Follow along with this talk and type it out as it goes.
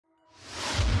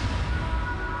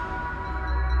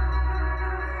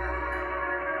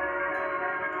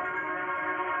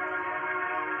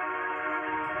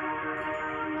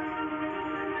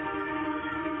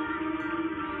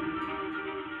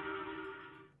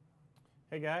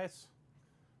Hey guys,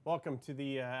 welcome to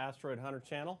the Asteroid Hunter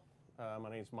channel. My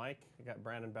name's Mike. I got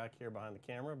Brandon back here behind the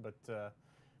camera, but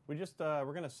we're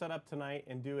going to set up tonight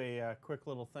and do a quick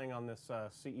little thing on this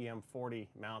CEM40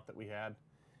 mount that we had.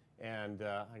 And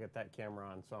I got that camera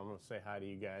on, so I'm going to say hi to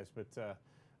you guys. But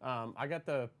I got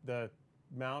the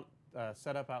mount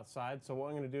set up outside, so what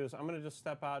I'm going to do is I'm going to just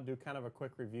step out and do kind of a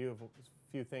quick review of a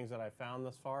few things that I found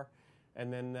thus far.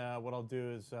 And then what I'll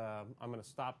do is I'm going to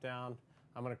stop down.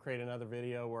 I'm going to create another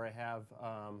video where I have,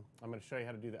 I'm going to show you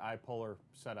how to do the Ipolar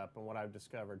setup and what I've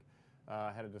discovered.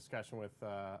 I had a discussion with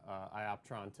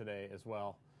Ioptron today as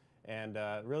well. And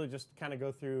really just kind of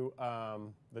go through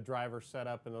the driver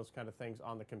setup and those kind of things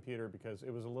on the computer, because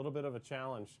it was a little bit of a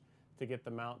challenge to get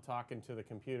the mount talking to the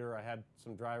computer. I had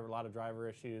a lot of driver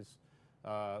issues,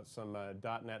 some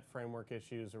 .NET framework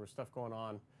issues. There was stuff going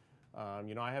on.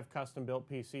 You know, I have custom built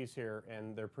PCs here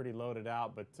and they're pretty loaded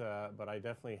out, but I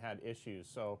definitely had issues.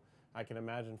 So I can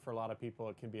imagine for a lot of people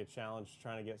it can be a challenge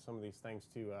trying to get some of these things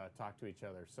to talk to each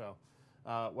other. So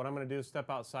what I'm going to do is step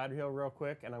outside here real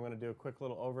quick, and I'm going to do a quick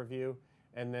little overview,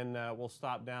 and then we'll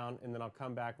stop down, and then I'll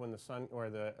come back when the sun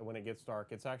when it gets dark.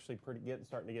 It's actually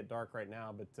starting to get dark right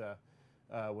now, but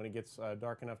when it gets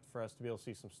dark enough for us to be able to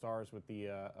see some stars with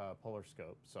the polar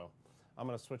scope. So I'm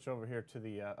going to switch over here to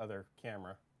the other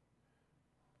camera.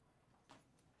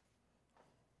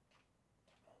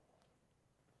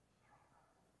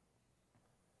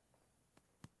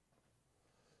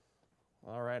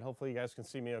 All right, hopefully you guys can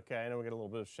see me okay. I know we get a little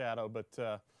bit of shadow, but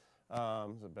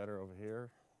is it better over here?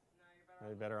 No, you're better.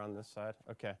 Maybe better on this side?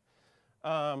 Okay.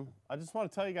 I just want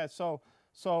to tell you guys,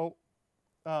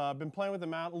 I've been playing with the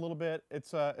mount a little bit.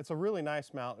 It's a really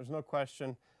nice mount, there's no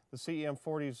question. The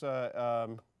CEM40 is a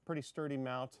pretty sturdy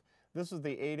mount. This is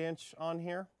the 8-inch on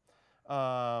here,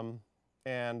 and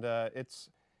it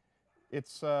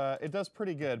does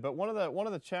pretty good. But one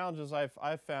of the challenges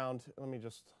I've found, let me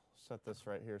just set this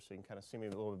right here so you can kind of see me a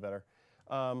little bit better.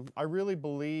 I really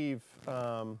believe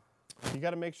you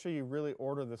got to make sure you really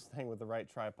order this thing with the right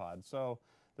tripod. So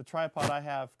the tripod I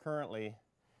have currently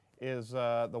is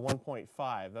the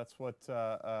 1.5. That's what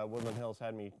Woodland Hills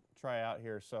had me try out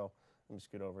here. So let me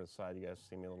scoot over to the side. You guys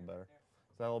see me a little better.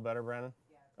 Is that a little better, Brandon?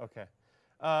 Yeah. Okay.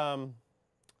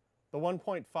 The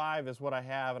 1.5 is what I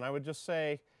have, and I would just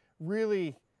say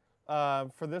really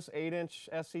for this 8-inch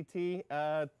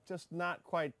SCT, just not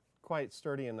quite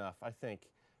sturdy enough, I think,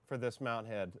 for this mount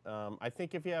head. I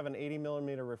think if you have an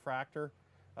 80mm refractor,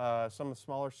 some of the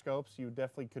smaller scopes, you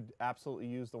definitely could absolutely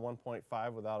use the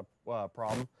 1.5 without a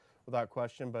problem, without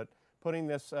question. But putting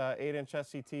this 8-inch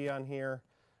SCT on here,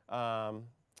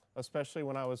 especially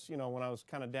when I was,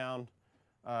 kind of down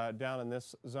in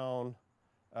this zone.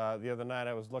 The other night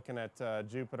I was looking at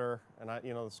Jupiter, and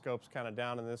the scope's kind of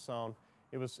down in this zone.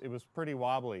 It was pretty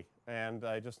wobbly, and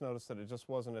I just noticed that it just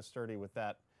wasn't as sturdy with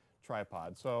that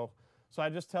tripod. So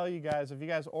I just tell you guys, if you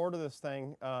guys order this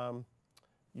thing,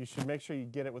 you should make sure you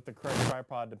get it with the correct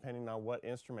tripod depending on what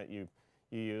instrument you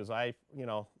use. They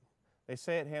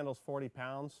say it handles 40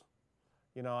 pounds.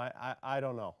 I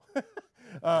don't know.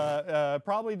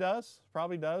 Probably does,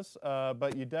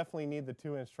 but you definitely need the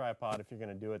 2-inch tripod if you're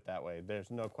going to do it that way. There's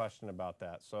no question about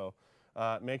that. So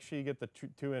make sure you get the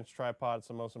 2-inch tripod. It's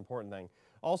the most important thing.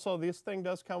 Also, this thing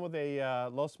does come with a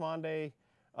Los Monde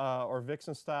or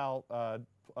Vixen style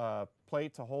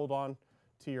plate to hold on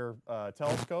to your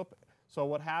telescope. So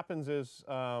what happens is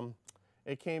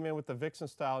it came in with the Vixen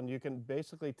style, and you can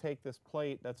basically take this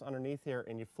plate that's underneath here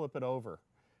and you flip it over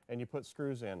and you put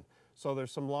screws in. So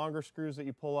there's some longer screws that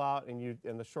you pull out, and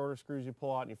the shorter screws you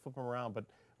pull out and you flip them around. But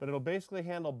it'll basically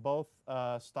handle both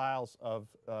styles of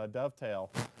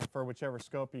dovetail for whichever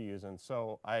scope you're using.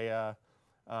 So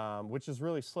which is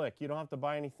really slick. You don't have to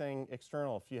buy anything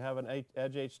external. If you have an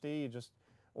EdgeHD, you just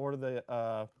order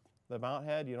the mount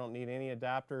head. You don't need any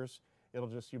adapters.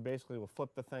 You basically will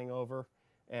flip the thing over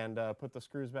and put the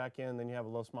screws back in. Then you have a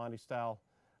Los Monde style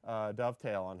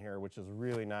dovetail on here, which is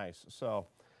really nice. So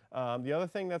the other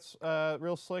thing that's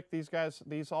real slick,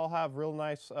 these all have real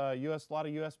nice lot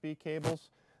of USB cables.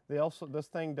 This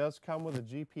thing does come with a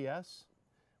GPS,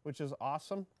 which is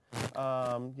awesome.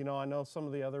 I know some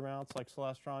of the other mounts like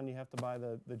Celestron, you have to buy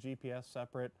the GPS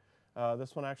separate.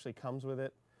 This one actually comes with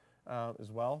it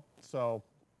as well, so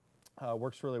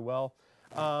works really well.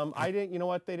 They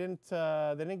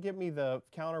didn't give me the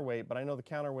counterweight, but I know the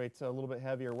counterweight's a little bit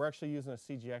heavier. We're actually using a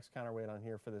CGX counterweight on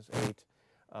here for this 8.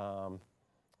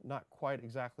 Not quite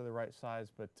exactly the right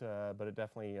size, but it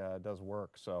definitely does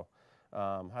work. So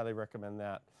highly recommend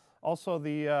that. Also,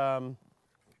 the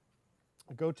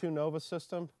Go-To Nova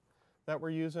system that we're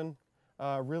using,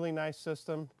 really nice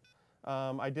system.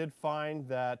 I did find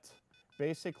that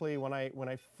basically when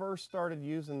I first started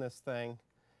using this thing,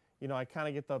 you know, I kind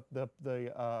of get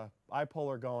the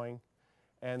Ipolar going,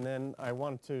 and then I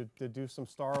wanted to do some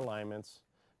star alignments.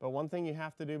 But one thing you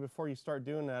have to do before you start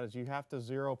doing that is you have to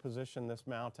zero position this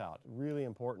mount out. Really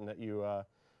important that you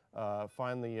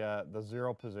find the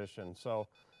zero position. So,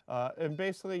 and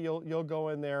basically you'll go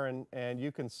in there and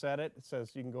you can set it. It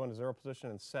says you can go into zero position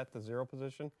and set the zero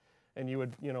position, and you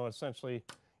would, you know, essentially,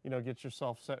 you know, get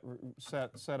yourself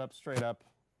set up straight up,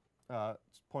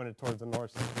 pointed towards the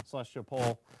north celestial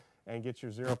pole, and get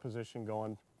your zero position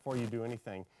going before you do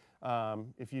anything.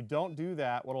 If you don't do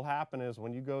that, what will happen is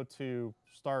when you go to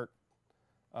start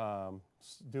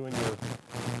doing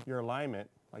your alignment,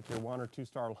 like your 1 or 2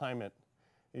 star alignment,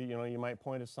 you know, you might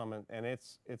point at something and it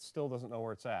still doesn't know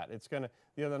where it's at. It's gonna,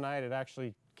 the other night it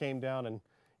actually came down and,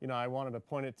 you know, I wanted to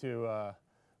point it to,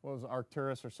 what was it,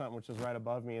 Arcturus or something, which is right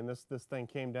above me, and this thing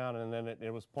came down and then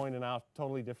it was pointing out a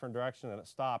totally different direction, and it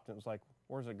stopped, and it was like,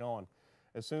 where's it going?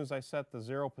 As soon as I set the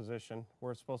zero position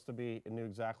where it's supposed to be, it knew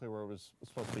exactly where it was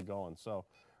supposed to be going. So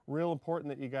real important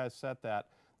that you guys set that.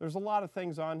 There's a lot of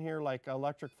things on here like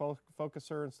electric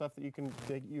focuser and stuff that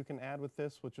you can add with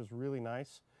this, which is really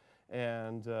nice.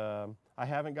 And I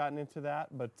haven't gotten into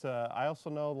that, but I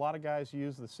also know a lot of guys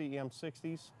use the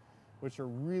CEM40s, which are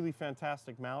really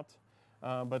fantastic mount.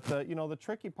 But you know, the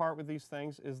tricky part with these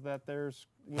things is that there's,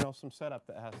 you know, some setup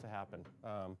that has to happen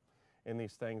in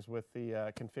these things with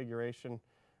the configuration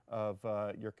of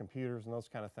your computers and those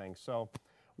kind of things. So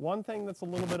one thing that's a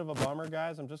little bit of a bummer,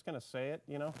 guys, I'm just going to say it,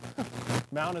 you know,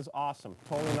 mount is awesome,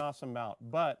 totally an awesome mount,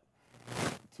 but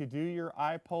to do your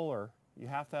Ipolar, you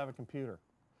have to have a computer.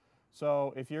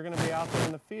 So if you're going to be out there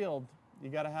in the field, you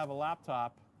got to have a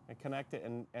laptop and connect it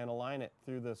and align it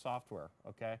through the software,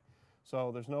 okay?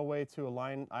 So there's no way to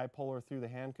align Ipolar through the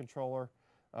hand controller,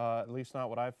 at least not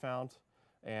what I've found.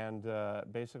 And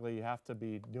basically you have to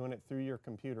be doing it through your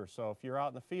computer. So if you're out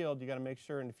in the field, you got to make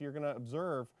sure, and if you're going to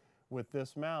observe with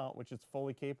this mount, which is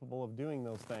fully capable of doing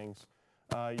those things,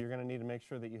 you're going to need to make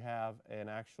sure that you have an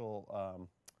actual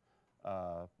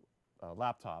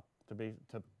laptop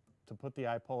to put the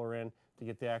Ipolar in to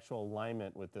get the actual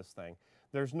alignment with this thing.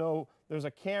 There's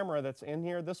a camera that's in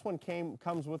here. This one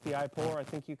comes with the Ipolar. I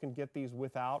think you can get these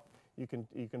without. You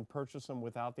can purchase them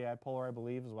without the Ipolar, I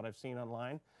believe, is what I've seen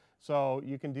online. So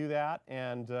you can do that,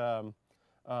 and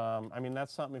I mean,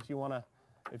 that's something if you want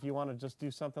to just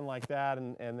do something like that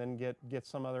and then get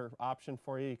some other option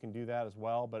for you, you can do that as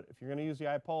well. But if you're going to use the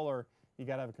Ipolar, you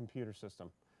got to have a computer system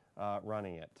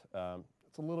running it.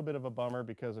 It's a little bit of a bummer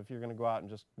because if you're going to go out and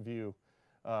just view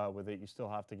with it, you still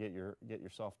have to get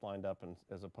yourself lined up, and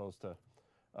as opposed to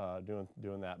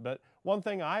doing that. But one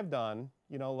thing I've done,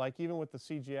 you know, like even with the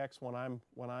CGX when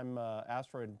I'm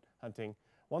asteroid hunting,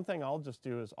 one thing I'll just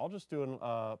do is I'll just do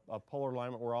a polar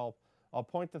alignment where I'll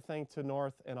point the thing to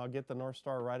north, and I'll get the North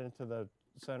Star right into the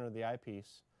center of the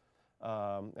eyepiece.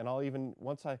 And I'll even,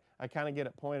 once I kind of get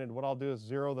it pointed, what I'll do is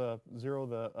zero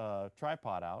the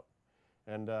tripod out,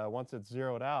 and once it's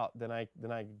zeroed out, then I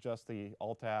adjust the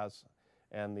alt-az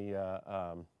and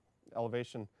the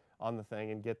elevation on the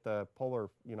thing and get the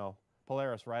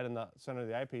Polaris right in the center of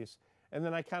the eyepiece, and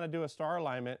then I kind of do a star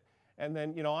alignment. And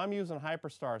then, you know, I'm using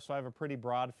Hyperstar, so I have a pretty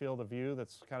broad field of view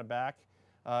that's kind of back.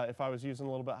 If I was using a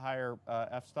little bit higher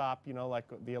f-stop, you know, like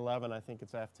the 11, I think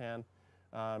it's f10,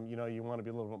 you know, you want to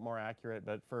be a little bit more accurate.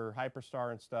 But for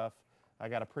Hyperstar and stuff, I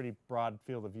got a pretty broad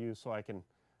field of view, so I can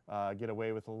get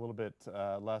away with a little bit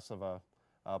less of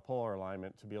a polar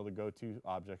alignment to be able to go to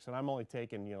objects. And I'm only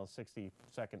taking, you know,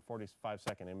 60-second,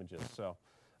 45-second images. So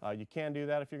you can do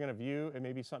that if you're going to view. It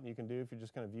may be something you can do if you're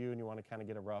just going to view and you want to kind of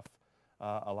get a rough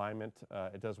alignment.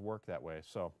 It does work that way.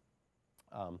 So,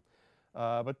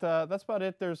 but that's about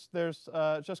it. There's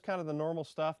just kind of the normal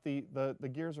stuff. The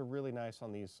gears are really nice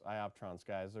on these Ioptrons,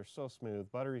 guys. They're so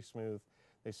smooth, buttery smooth.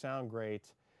 They sound great,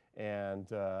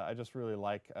 and I just really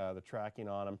like the tracking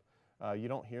on them. You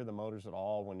don't hear the motors at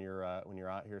all when you're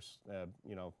out here,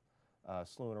 you know,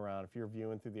 slewing around. If you're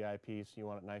viewing through the eyepiece, you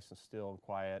want it nice and still and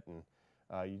quiet,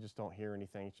 and you just don't hear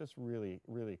anything. It's just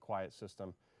really quiet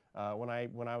system. When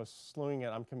I was slewing it,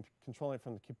 I'm controlling it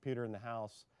from the computer in the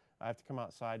house. I have to come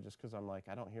outside just because I'm like,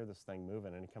 I don't hear this thing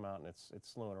moving, and you come out and it's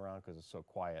slewing around because it's so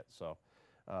quiet. So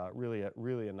really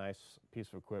a nice piece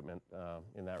of equipment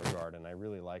in that regard, and I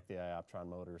really like the Ioptron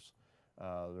motors.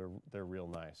 They're real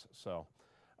nice. So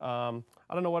I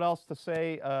don't know what else to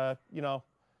say. You know,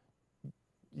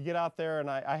 you get out there, and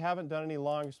I haven't done any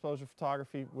long exposure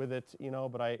photography with it, you know,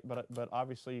 but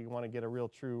obviously you want to get a real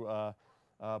true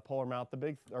polar mount,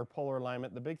 or polar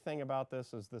alignment. The big thing about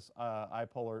this is this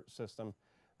Ipolar system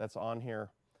that's on here.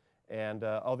 And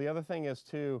the other thing is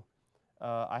too,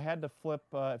 I had to flip,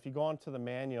 if you go onto the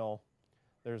manual,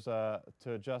 there's to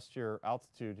adjust your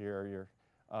altitude here,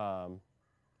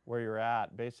 where you're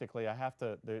at. Basically, I have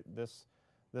to, this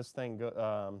thing,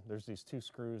 there's these two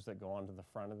screws that go onto the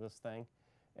front of this thing,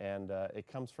 and it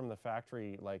comes from the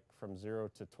factory like from 0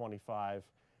 to 25,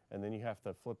 and then you have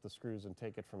to flip the screws and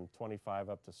take it from 25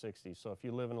 up to 60. So if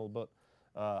you live in a little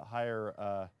bit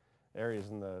higher areas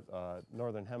in the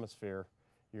northern hemisphere,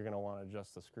 you're going to want to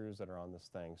adjust the screws that are on this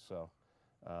thing. So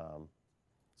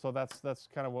so that's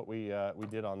kind of what we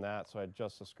did on that. So I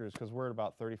adjust the screws because we're at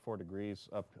about 34 degrees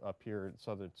up here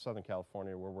in Southern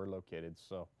California where we're located.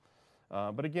 So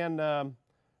but again,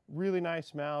 really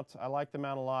nice mount. I like the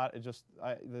mount a lot. It just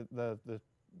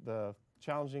the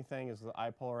challenging thing is the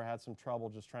Ipolar had some trouble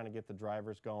just trying to get the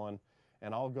drivers going,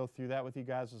 and I'll go through that with you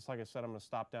guys. Just like I said, I'm going to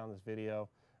stop down this video.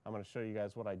 I'm going to show you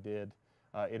guys what I did.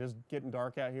 It is getting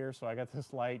dark out here, so I got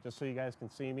this light just so you guys can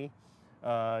see me,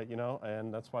 you know,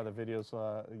 and that's why the videos,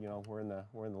 you know, we're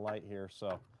in the light here.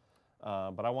 So,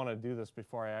 but I want to do this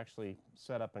before I actually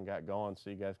set up and got going, so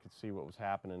you guys could see what was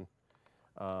happening.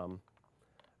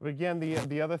 But again,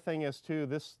 the other thing is too,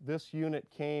 this unit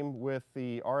came with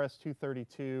the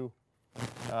RS-232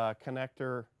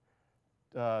 connector,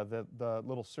 the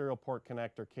little serial port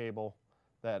connector cable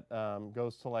that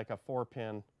goes to like a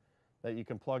 4-pin that you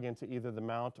can plug into either the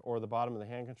mount or the bottom of the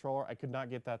hand controller. I could not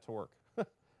get that to work.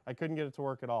 I couldn't get it to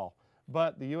work at all.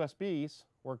 But the USBs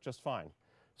work just fine.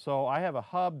 So I have a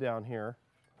hub down here.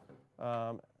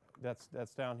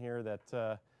 That's down here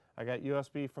that I got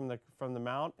USB from the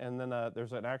mount, and then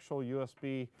there's an actual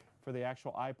USB for the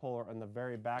actual Ipolar on the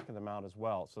very back of the mount as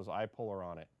well. It says Ipolar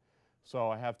on it.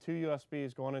 So I have two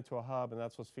USBs going into a hub, and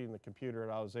that's what's feeding the computer,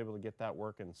 and I was able to get that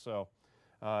working. So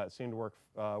it seemed to work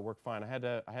fine. I had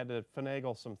to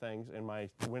finagle some things in my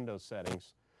Windows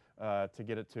settings to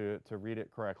get it to read it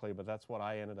correctly, but that's what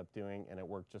I ended up doing, and it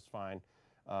worked just fine.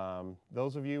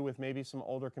 Those of you with maybe some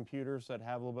older computers that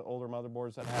have a little bit older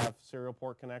motherboards that have serial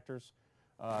port connectors,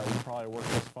 you probably work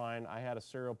just fine. I had a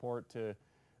serial port to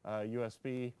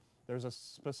USB. There's a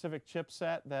specific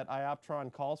chipset that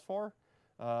Ioptron calls for.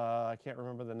 I can't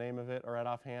remember the name of it right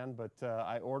offhand, but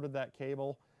I ordered that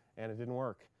cable and it didn't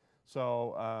work.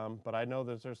 So, but I know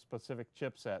there's a specific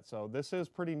chipset. So this is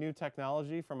pretty new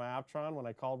technology from Ioptron. When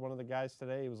I called one of the guys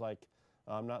today, he was like,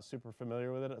 I'm not super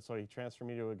familiar with it. So he transferred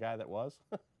me to a guy that was.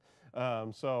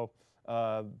 But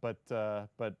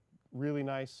really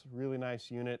nice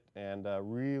unit, and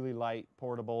really light,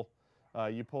 portable.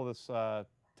 You pull this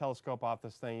telescope off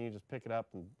this thing, you just pick it up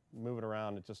and move it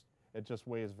around. It just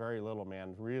weighs very little,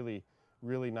 man. Really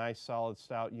nice, solid,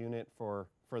 stout unit for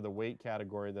the weight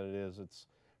category that it is. It's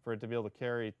for it to be able to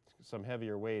carry some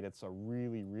heavier weight. It's a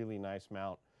really nice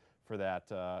mount for that.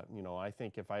 You know, I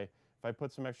think if I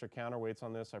put some extra counterweights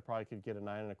on this, I probably could get a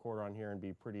 9 1/4 on here and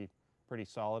be pretty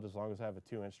solid, as long as I have a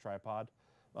 2-inch tripod.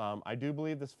 I do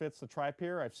believe this fits the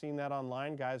tri-pier. I've seen that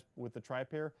online, guys, with the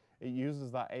tri-pier. It uses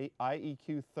the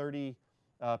IEQ30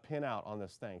 pinout on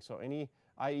this thing. So any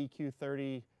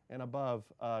IEQ30 and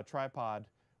above tripod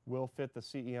will fit the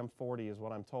CEM40, is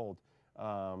what I'm told.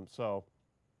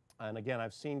 And again,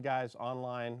 I've seen guys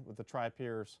online with the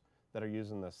tri-piers that are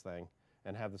using this thing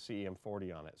and have the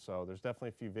CEM40 on it. So there's definitely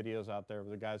a few videos out there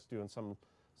where the guys doing some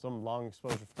long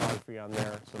exposure photography on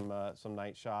there, some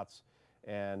night shots,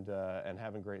 and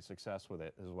having great success with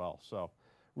it as well. So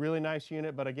really nice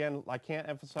unit, but again, I can't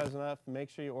emphasize enough, make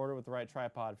sure you order with the right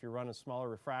tripod. If you're running a smaller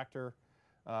refractor,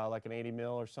 like an 80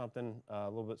 mil or something, a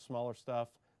little bit smaller stuff,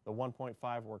 the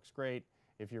 1.5 works great.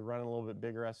 If you're running a little bit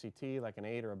bigger SCT, like an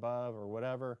 8 or above or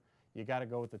whatever, you got to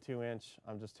go with the 2-inch.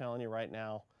 I'm just telling you right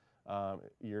now,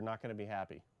 you're not going to be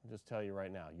happy. I'll just tell you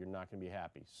right now, you're not going to be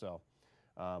happy. So,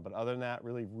 but other than that,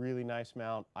 really nice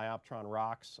mount. Ioptron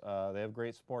rocks. They have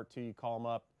great support too. You call them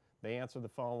up, they answer the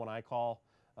phone when I call.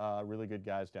 Really good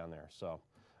guys down there. So,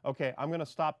 okay, I'm going to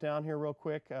stop down here real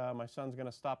quick. My son's going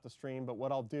to stop the stream, but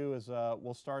what I'll do is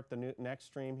we'll start the next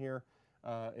stream here.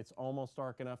 It's almost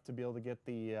dark enough to be able to get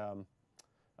the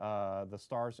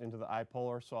stars into the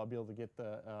Ipolar, so I'll be able to get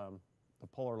the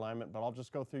polar alignment, but I'll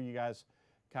just go through you guys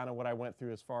kind of what I went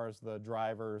through as far as the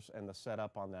drivers and the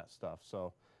setup on that stuff.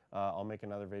 So I'll make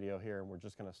another video here, and we're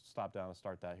just going to stop down and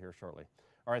start that here shortly.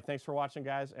 All right, thanks for watching,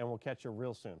 guys, and we'll catch you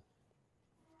real soon.